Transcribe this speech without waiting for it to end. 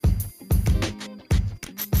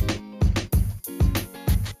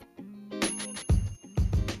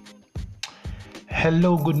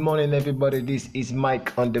Hello, good morning, everybody. This is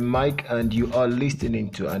Mike on the mic, and you are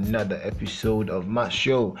listening to another episode of my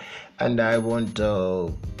show. And I want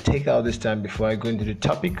to take out this time before I go into the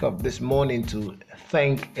topic of this morning to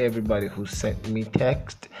thank everybody who sent me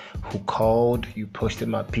text, who called, you posted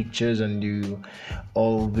my pictures, and you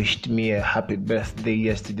all wished me a happy birthday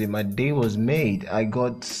yesterday. My day was made. I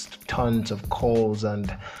got tons of calls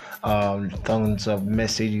and tons of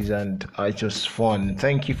messages, and it was fun.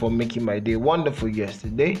 Thank you for making my day wonderful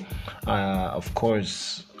yesterday. Of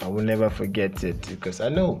course, I will never forget it because I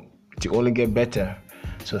know it will only get better.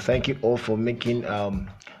 So thank you all for making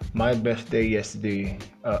my birthday yesterday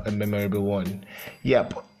a memorable one.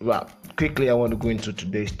 Yep. Well, quickly I want to go into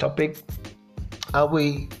today's topic.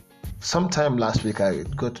 Sometime last week I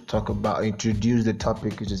got to introduce the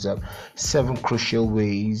topic, which is 7 crucial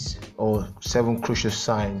ways or 7 crucial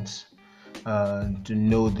signs to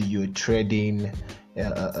know that you're treading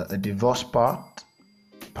a divorce path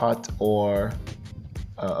or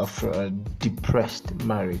a depressed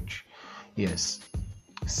marriage. Yes,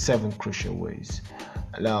 7 crucial ways.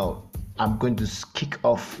 Now I'm going to kick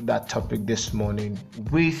off that topic this morning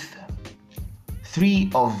with 3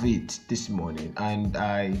 of it this morning, and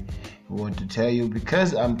I want to tell you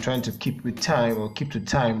because I'm trying to keep to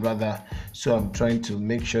time rather. So I'm trying to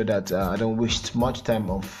make sure that I don't waste much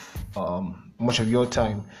of your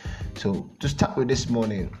time. So to start with this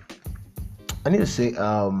morning, I need to say,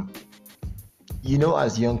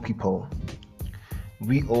 as young people,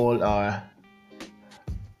 we all are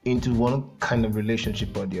into one kind of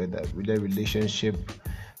relationship or the other, whether relationship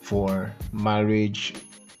for marriage,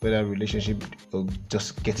 whether relationship or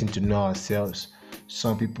just getting to know ourselves.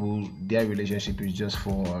 Some people, their relationship is just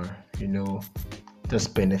for,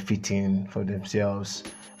 just benefiting for themselves,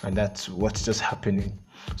 and that's what's just happening.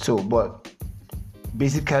 So, but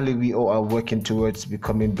basically, we all are working towards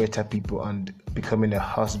becoming better people and becoming a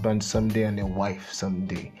husband someday and a wife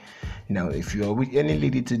someday. Now, if you are with any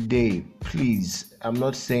lady today, please, I'm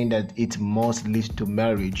not saying that it must lead to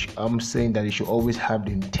marriage. I'm saying that you should always have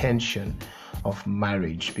the intention of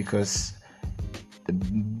marriage, because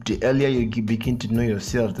the earlier you begin to know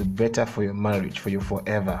yourself, the better for your marriage, for your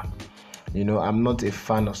forever. I'm not a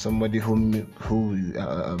fan of somebody I'm not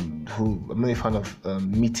a fan of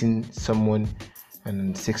meeting someone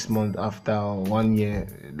and 6 months after 1 year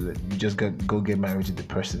you just go get married to the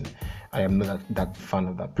person. I am not that fan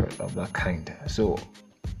of that kind. So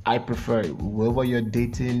I prefer, whoever you're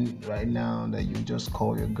dating right now, that you just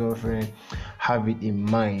call your girlfriend, have it in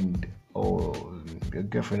mind, or your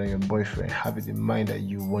girlfriend or your boyfriend, have it in mind that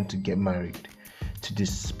you want to get married to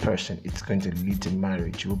this person. It's going to lead to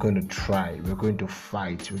marriage. We're going to try, we're going to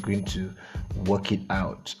fight, we're going to work it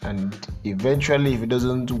out, and eventually if it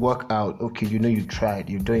doesn't work out, okay, you tried,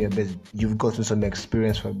 you've done your best, you've gotten some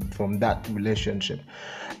experience from that relationship,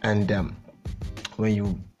 and when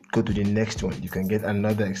you go to the next one, you can get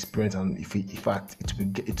another experience, and in fact it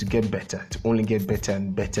will get better. It only get better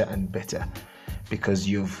and better and better, because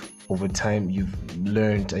over time you've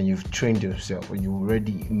learned and you've trained yourself, and you're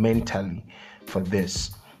ready mentally for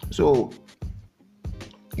this. So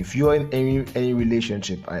if you're in any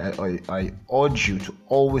relationship, I urge you to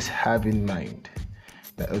always have in mind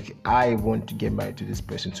that, okay, I want to get married to this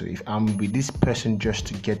person. So if I'm with this person just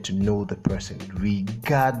to get to know the person,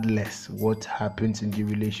 regardless what happens in the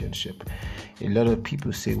relationship. A lot of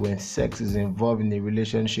people say when sex is involved in a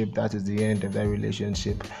relationship, that is the end of that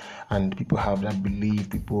relationship. And people have that belief.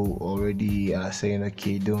 People already are saying,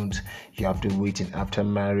 okay, you have to wait in after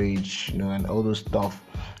marriage, and all those stuff.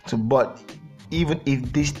 So, but even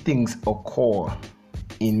if these things occur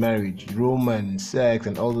in marriage, romance, sex,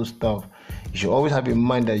 and all those stuff, you should always have in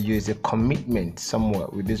mind that there is a commitment somewhere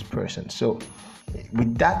with this person. So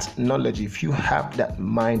with that knowledge, if you have that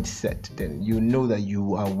mindset, then you know that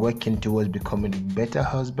you are working towards becoming a better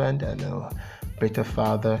husband and a better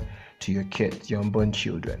father to your kids, your unborn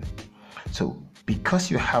children. So because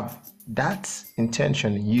you have that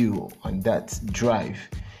intention in you and that drive,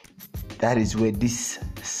 that is where these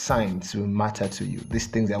signs will matter to you. These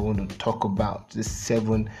things I want to talk about, these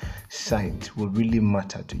 7 signs will really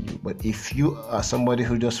matter to you. But if you are somebody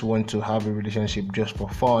who just wants to have a relationship just for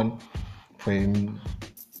fun,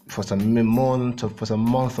 for some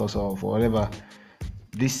month or so, for whatever,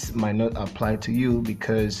 this might not apply to you,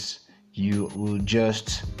 because you will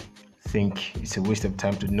just think it's a waste of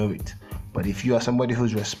time to know it. But if you are somebody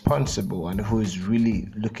who's responsible and who is really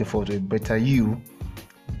looking forward to a better you,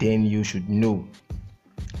 then you should know.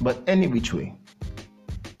 But any which way,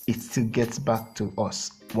 it still gets back to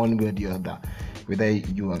us one way or the other, whether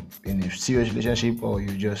you are in a serious relationship or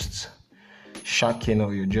you're just shocking,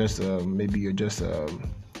 or you're just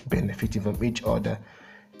benefiting from each other.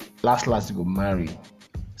 Last you go marry.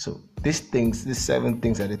 So these 7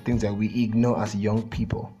 things are the things that we ignore as young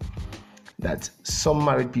people. That some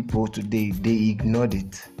married people today, they ignored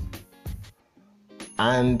it,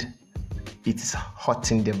 and it's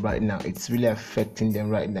hurting them right now. It's really affecting them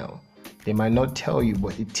right now. They might not tell you,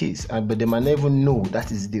 but it is, but they might never know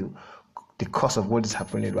that is the cause of what is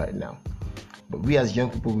happening right now. But we as young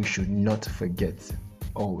people, we should not forget,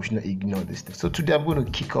 or we should not ignore this thing. So today I'm going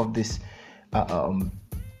to kick off this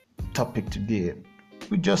topic today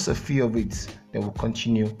with just a few of it. Then we'll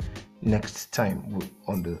continue next time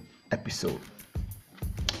on the episode.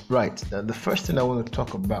 Right, now the first thing I want to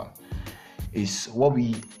talk about is what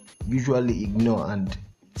we usually ignore and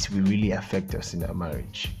it will really affect us in our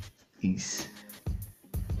marriage. Is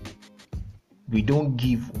we don't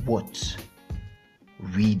give what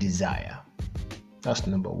we desire. That's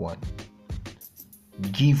number one.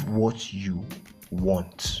 Give what you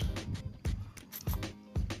want.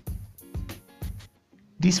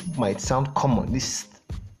 This might sound common. This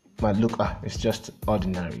might look, it's just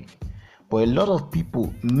ordinary. But a lot of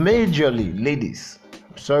people, majorly ladies,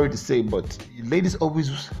 I'm sorry to say, but ladies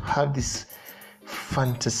always have this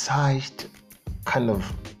fantasized kind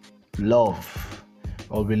of love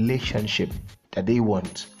or relationship that they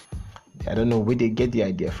want. I don't know where they get the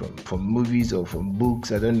idea from movies or from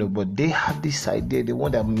books, I don't know, but they have this idea. They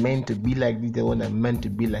want a man to be like this, they want a man to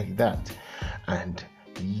be like that. And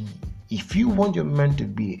if you want your man to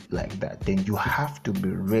be like that, then you have to be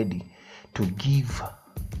ready to give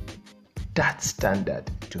that standard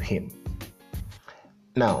to him.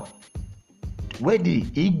 Now, where the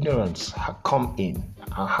ignorance has come in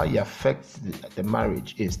and how it affects the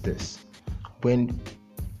marriage is this. When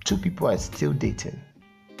two people are still dating,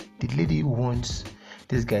 the lady wants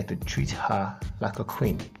this guy to treat her like a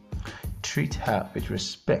queen, treat her with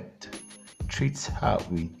respect, treat her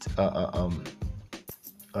with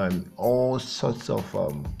all sorts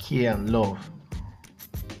of care and love.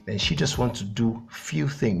 And she just wants to do few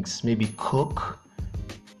things, maybe cook,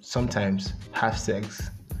 sometimes have sex,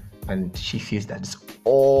 and she feels that it's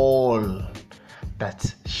all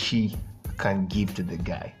that she can give to the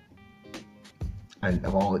guy. And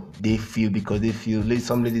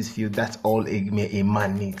some ladies feel that's all a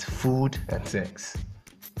man needs, food and sex.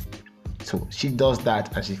 So she does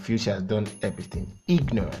that and she feels she has done everything.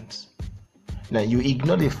 Ignorance. Now you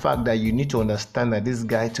ignore the fact that you need to understand that this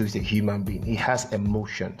guy too is a human being. He has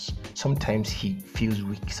emotions. Sometimes he feels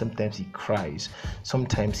weak. Sometimes he cries.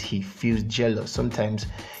 Sometimes he feels jealous. Sometimes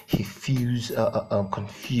he feels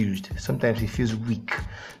confused. Sometimes he feels weak.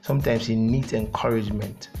 Sometimes he needs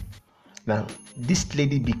encouragement. Now, this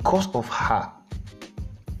lady, because of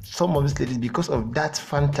some of these ladies, because of that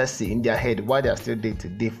fantasy in their head while they are still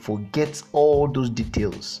dating, they forget all those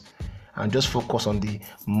details and just focus on the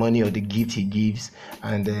money or the gift he gives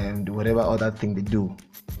and whatever other thing they do.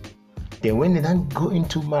 Then when they then go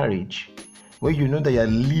into marriage, where you know that you're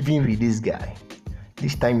living with this guy,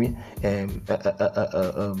 this time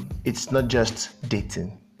it's not just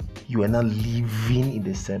dating. You are not living in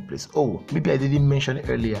the same place. Oh, maybe I didn't mention it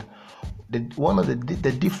earlier. One of the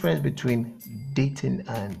difference between dating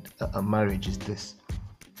and a marriage is this.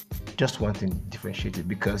 Just one thing differentiated,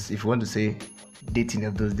 because if you want to say dating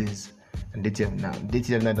of those days and dating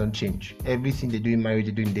of now don't change. Everything they do in marriage,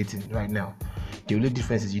 they do in dating right now. The only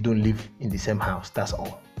difference is you don't live in the same house. That's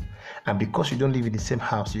all. And because you don't live in the same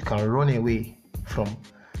house, you can run away from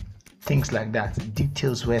things like that.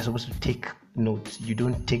 Details where you're supposed to take notes, you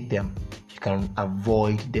don't take them. You can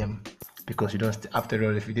avoid them. Because you don't, after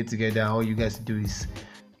all, if you did together, all you guys do is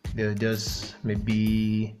they'll just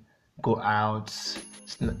maybe go out,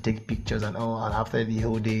 take pictures and all, and after the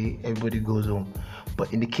whole day, everybody goes home.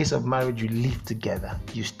 But in the case of marriage, you live together,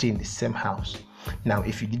 you stay in the same house. Now,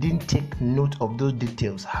 if you didn't take note of those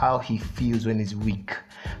details, how he feels when he's weak,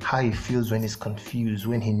 how he feels when he's confused,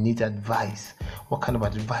 when he needs advice, what kind of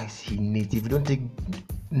advice he needs, if you don't take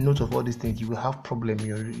note of all these things, you will have problem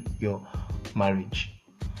in your marriage.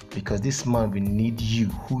 Because this man will need you,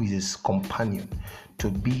 who is his companion, to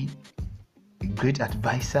be a great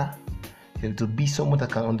advisor, to be someone that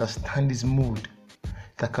can understand his mood,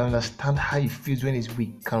 that can understand how he feels when he's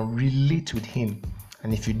weak, can relate with him.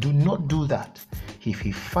 And if you do not do that, if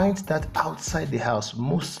he finds that outside the house,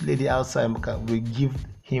 most lady outside will give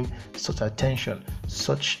him such attention,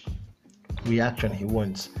 such reaction he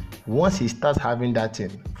wants. Once he starts having that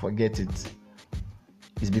thing, forget it.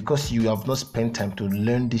 It's because you have not spent time to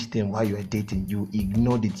learn this thing while you are dating. You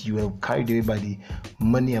ignored it. You were carried away by the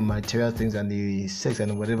money and material things and the sex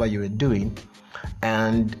and whatever you were doing.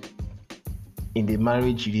 And in the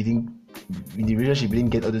marriage, you didn't in the relationship, you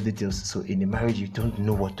didn't get all those details. So in the marriage, you don't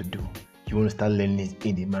know what to do. You want to start learning it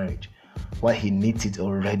in the marriage. Why he needs it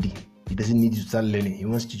already. He doesn't need you to start learning. He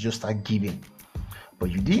wants to just start giving. But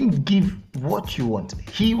you didn't give what you want.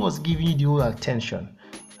 He was giving you the whole attention.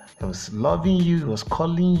 He was loving you. He was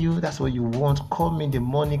calling you. That's what you want. Call me in the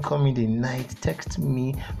morning. Call me in the night. Text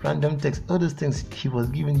me. Random text. All those things. He was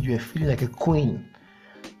giving you. Feeling like a queen.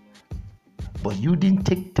 But you didn't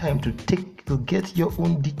take time to get your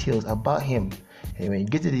own details about him. And when you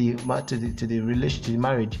get to the relationship, to the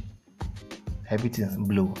marriage, everything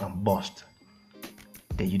blew and burst.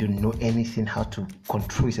 Then you don't know anything how to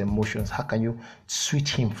control his emotions. How can you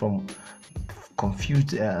switch him from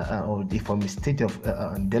confused or from a state of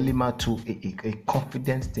dilemma to a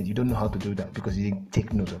confident state? You don't know how to do that because you didn't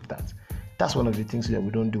take note of that. That's one of the things that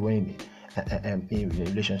we don't do in a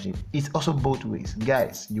relationship. It's also both ways.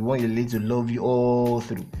 Guys, you want your lady to love you all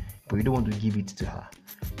through, but you don't want to give it to her.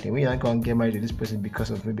 Then when you're not going to get married to this person because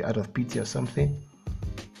of maybe out of pity or something,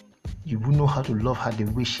 you will know how to love her the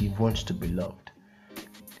way she wants to be loved.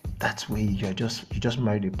 That's where you just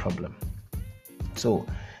married a problem. So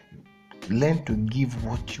learn to give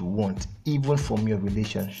what you want, even from your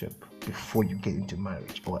relationship, before you get into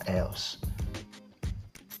marriage, or else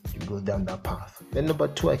you go down that path. Then number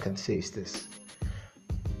 2 I can say is this: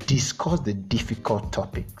 discuss the difficult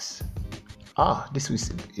topics. This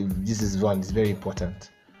is one is very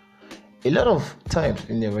important. A lot of times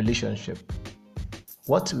in a relationship,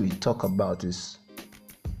 what we talk about is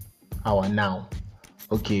our now.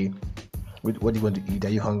 Okay, what do you want to eat? Are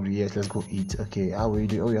you hungry? Yes, let's go eat. Okay, how are you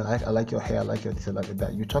doing? Oh, I like your hair. I like your this. I like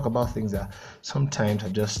that. You talk about things that sometimes are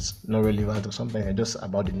just not relevant, or sometimes are just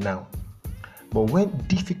about it now. But when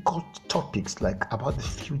difficult topics like about the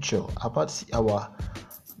future, about our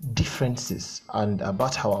differences, and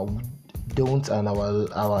about our don'ts and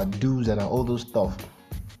our do's and all those stuff,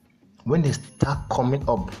 when they start coming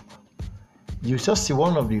up, you just see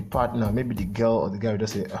one of the partner, maybe the girl or the guy, will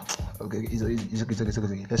just say, okay, it's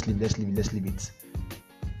okay.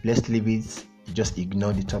 Let's leave it. You just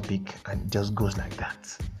ignore the topic and it just goes like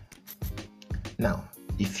that. Now,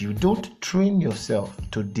 if you don't train yourself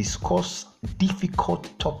to discuss difficult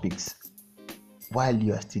topics while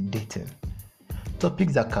you are still dating,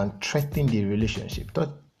 topics that can threaten the relationship,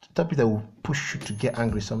 topics that will push you to get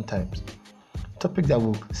angry sometimes, topics that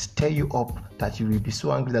will stir you up, that you will be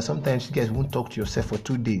so angry that sometimes you guys won't talk to yourself for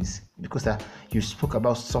 2 days because you spoke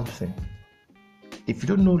about something. If you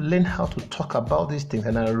don't know, learn how to talk about these things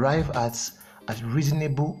and arrive at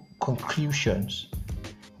reasonable conclusions.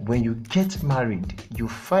 When you get married, you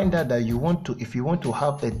find out that if you want to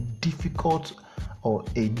have a difficult or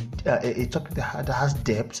a topic that has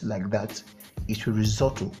depth like that, it will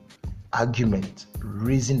result to argument,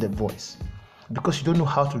 raising the voice, because you don't know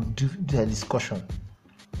how to do the discussion,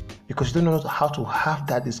 because you don't know how to have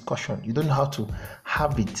that discussion, you don't know how to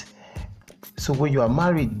have it. So when you are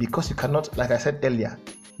married, because you cannot, like I said earlier,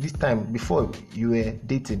 this time before you were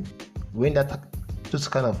dating, when those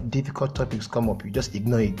kind of difficult topics come up, you just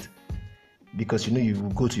ignore it because you know you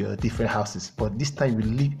will go to your different houses. But this time you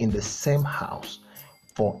live in the same house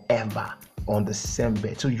forever on the same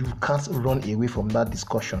bed, so you can't run away from that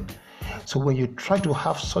discussion. So when you try to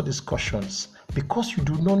have such discussions, because you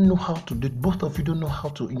do not know how to do it, both of you don't know how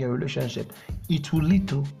to in your relationship, it will lead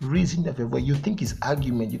to raising of a voice. You think it's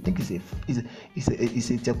argument, you think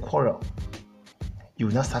it's a quarrel. You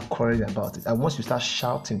will not start quarreling about it, and once you start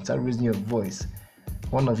shouting, start raising your voice,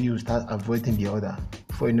 one of you will start avoiding the other.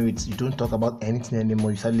 Before you know it, you don't talk about anything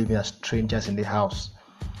anymore. You start living as strangers in the house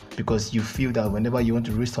because you feel that whenever you want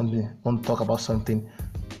to raise something, want to talk about something,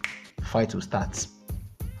 fight will start.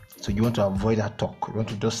 So you want to avoid that talk. You want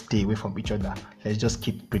to just stay away from each other. Let's just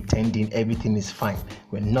keep pretending everything is fine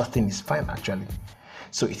when nothing is fine actually.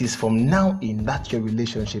 So it is from now in that your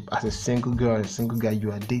relationship, as a single girl or a single guy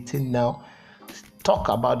you are dating now, talk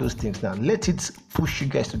about those things now. Let it push you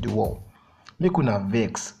guys to the wall. Make una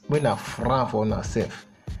vex, make una frown for una self,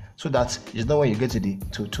 so that it's not when you get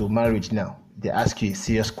to marriage now, they ask you a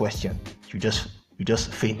serious question, you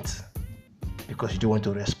just faint because you don't want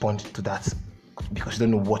to respond to that, because you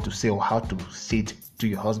don't know what to say or how to say it to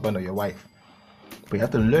your husband or your wife. But you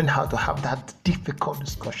have to learn how to have that difficult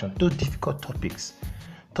discussion, those difficult topics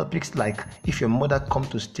like, if your mother comes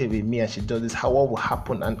to stay with me and she does this, what will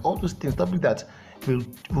happen, and all those things, topics that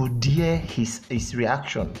will dare his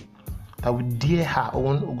reaction, that will dare her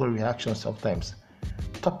own reaction sometimes.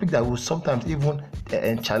 Topic that will sometimes even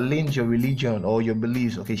challenge your religion or your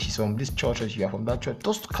beliefs. Okay, she's from this church or you are from that church.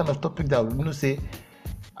 Those kind of topics that will say,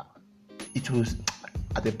 it was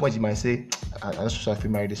at the point you might say, I'm not sure if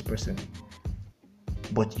you marry this person.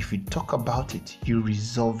 But if you talk about it, you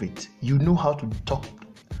resolve it. You know how to talk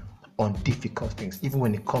on difficult things, even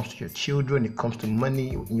when it comes to your children, it comes to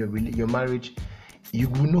money in your marriage. You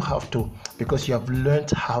will know how to, because you have learned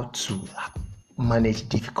how to manage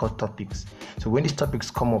difficult topics. So when these topics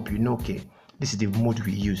come up, you know, okay, this is the mode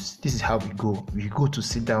we use. This is how we go. We go to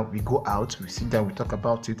sit down, we go out, we sit down, we talk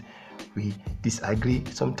about it, we disagree.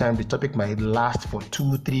 Sometimes the topic might last for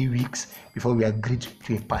 2-3 weeks before we agree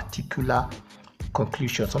to a particular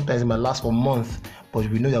conclusion. Sometimes it might last for months, but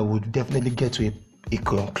we know that we'll definitely get to a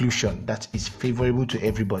conclusion that is favorable to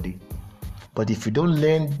everybody. But if you don't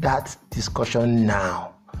learn that discussion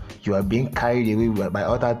now, you are being carried away by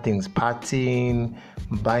other things, partying,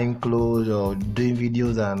 buying clothes, or doing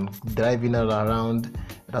videos and driving all around.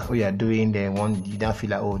 That's what you are doing. Then you don't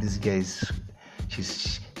feel like, oh, this girl is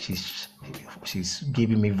she's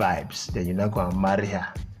giving me vibes. Then you're not going to marry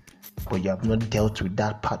her. But you have not dealt with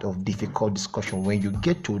that part of difficult discussion. When you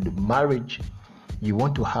get to the marriage, you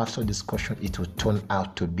want to have some discussion, it will turn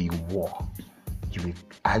out to be war. You will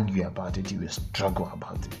argue about it, you will struggle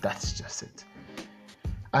about it. That's just it.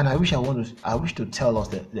 And I wish to tell us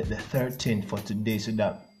the third thing for today, so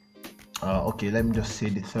that okay, let me just say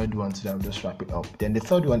the third one so that I'll just wrap it up. Then the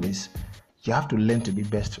third one is you have to learn to be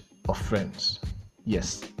best of friends.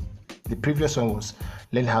 Yes. The previous one was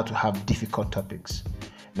learn how to have difficult topics.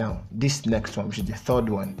 Now, this next one, which is the third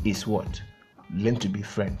one, is what? Learn to be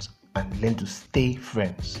friends and learn to stay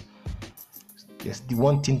friends. Yes, the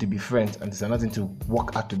one thing to be friends, and there's another thing to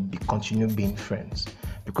work out to continue being friends.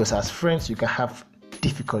 Because as friends, you can have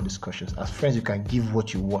difficult discussions. As friends, you can give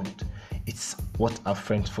what you want. It's what are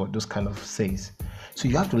friends for, those kind of says. So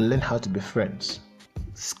you have to learn how to be friends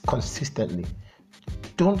consistently.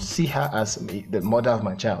 Don't see her as the mother of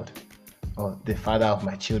my child or the father of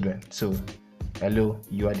my children. So, hello,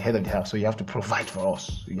 you are the head of the house, so you have to provide for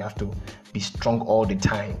us. You have to be strong all the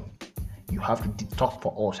time. You have to talk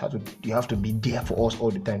for us. You have to be there for us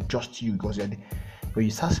all the time, just you. Because when you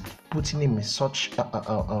start putting him in such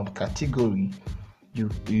a category, you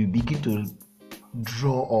begin to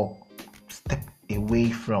draw or step away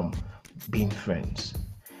from being friends.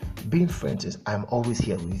 Being friends is, I'm always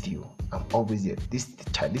here with you. I'm always here. This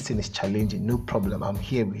thing is challenging. No problem. I'm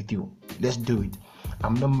here with you. Let's do it.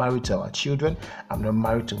 I'm not married to our children. I'm not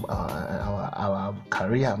married to our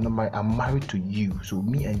career. I'm married to you. So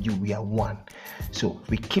me and you, we are one. So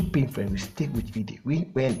we keep being friends. We stick with it.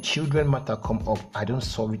 When children matter come up, I don't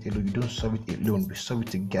solve it alone. You don't solve it alone. We solve it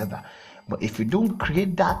together. But if you don't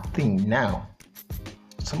create that thing now,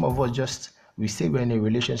 some of us we say we're in a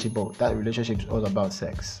relationship, but that relationship is all about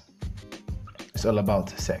sex. It's all about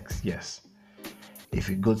sex, yes. If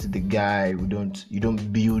you go to the guy, you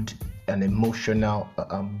don't build an emotional,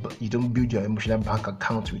 you don't build your emotional bank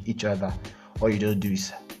account with each other. All you just do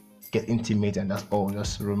is get intimate, and that's all,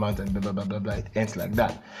 just romance and blah blah blah blah blah. It ends like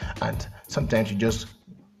that. And sometimes you just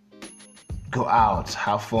go out,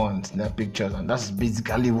 have fun, snap pictures, and that's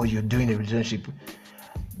basically what you're doing in a relationship.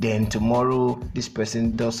 Then tomorrow this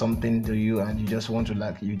person does something to you and you just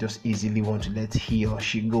easily want to let he or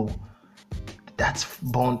she go. That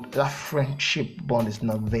friendship bond is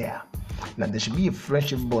not there. Now there should be a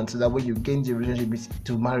friendship bond so that when you get into a relationship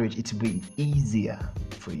to marriage, it will be easier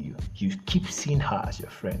for you. You keep seeing her as your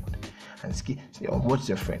friend and say, oh, what's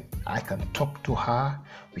your friend? I can talk to her,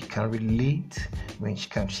 we can relate. When she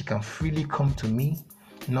can freely come to me.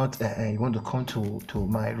 Not you want to come to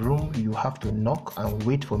my room, you have to knock and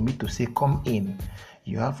wait for me to say come in.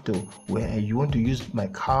 You have to, where you want to use my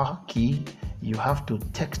car key, you have to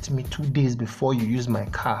text me 2 days before you use my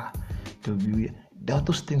car.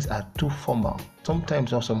 Those things are too formal.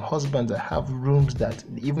 Sometimes there are some husbands that have rooms that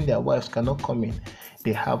even their wives cannot come in.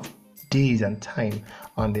 They have days and time,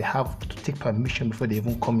 and they have to take permission before they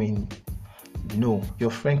even come in. No,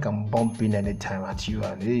 your friend can bump in anytime at you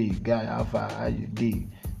and, hey guy, how you did?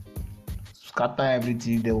 Scatter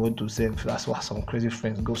everything they want to say. That's why some crazy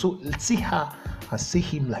friends go. So let's see her and see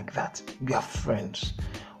him like that. We are friends.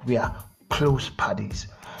 We are close buddies.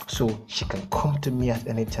 So she can come to me at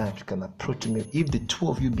any time. She can approach me. If the two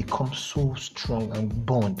of you become so strong and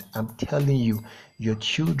bond, I'm telling you, your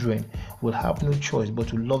children will have no choice but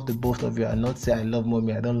to love the both of you and not say, I love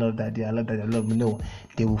mommy, I don't love daddy, I love daddy, I love me. No,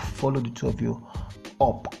 they will follow the two of you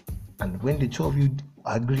up. And when the two of you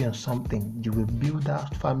agree on something, you will build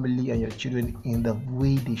that family and your children in the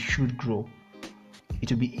way they should grow.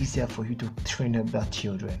 It will be easier for you to train up that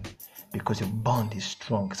children because your bond is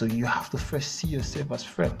strong. So you have to first see yourself as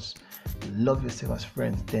friends, love yourself as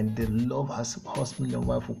friends, then the love as husband and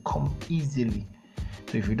wife will come easily.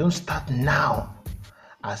 So if you don't start now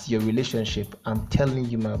as your relationship, I'm telling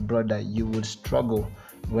you, my brother, you will struggle.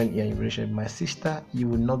 when you're in a relationship. My sister, you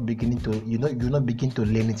will not begin to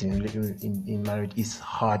learn it in marriage. It's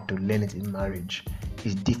hard to learn it in marriage.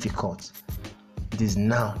 It's difficult. It is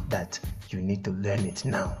now that you need to learn it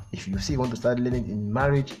now. If you say you want to start learning in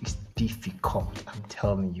marriage, it's difficult. I'm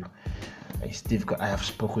telling you, it's difficult. I have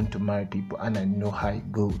spoken to married people and I know how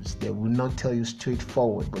it goes. They will not tell you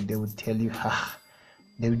straightforward, but they will tell you,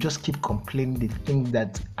 they will just keep complaining the things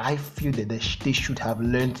that I feel that they should have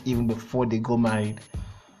learned even before they go married,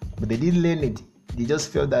 but they didn't learn it. They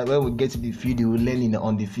just felt that when we get to the field, you will learn it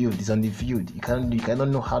on the field. It's on the field. You cannot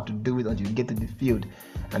know how to do it until you get to the field.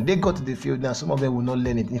 And they got to the field now. Some of them will not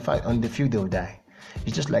learn it. In fact, on the field they will die.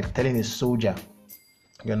 It's just like telling a soldier,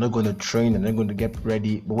 you're not going to train and not going to get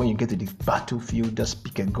ready, but when you get to the battlefield, just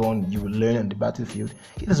pick a gun. You will learn on the battlefield.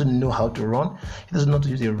 He doesn't know how to run. He doesn't know how to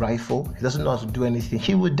use a rifle. He doesn't know how to do anything.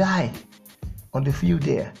 He will die on the field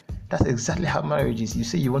there. That's exactly how marriage is. You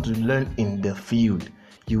say you want to learn in the field,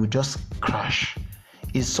 you will just crash.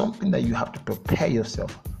 It's something that you have to prepare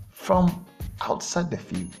yourself from outside the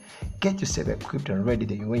field. Get yourself equipped and ready.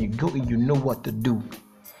 That when you go in, you know what to do.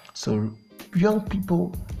 So young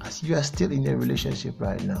people, as you are still in a relationship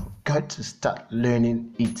right now, got to start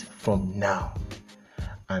learning it from now.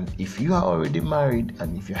 And if you are already married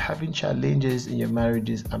and if you're having challenges in your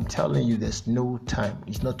marriages, I'm telling you, there's no time.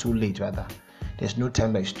 It's not too late, rather. There's no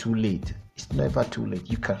time that it's too late. It's never too late.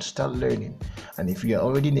 You can start learning. And if you are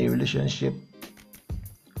already in a relationship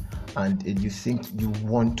and you think you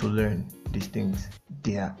want to learn these things,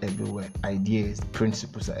 they are everywhere. Ideas,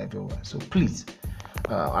 principles are everywhere. So please,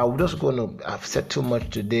 I've said too much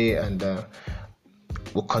today, and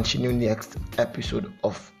we'll continue next episode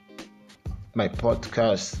of my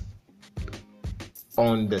podcast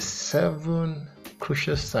on the 7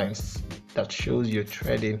 crucial signs that shows you're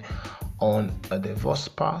treading on a divorce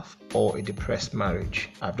path or a depressed marriage.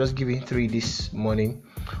 I've just given 3 this morning.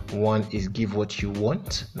 1 is give what you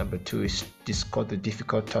want. Number 2 is discuss the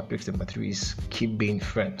difficult topics. Number 3 is keep being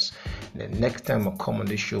friends. And the next time I come on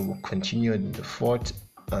the show, we'll continue in the 4th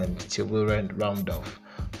until we round off.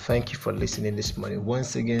 Thank you for listening this morning.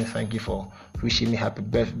 Once again, thank you for wishing me happy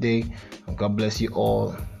birthday. And God bless you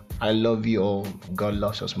all. I love you all. God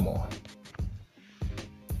loves us more.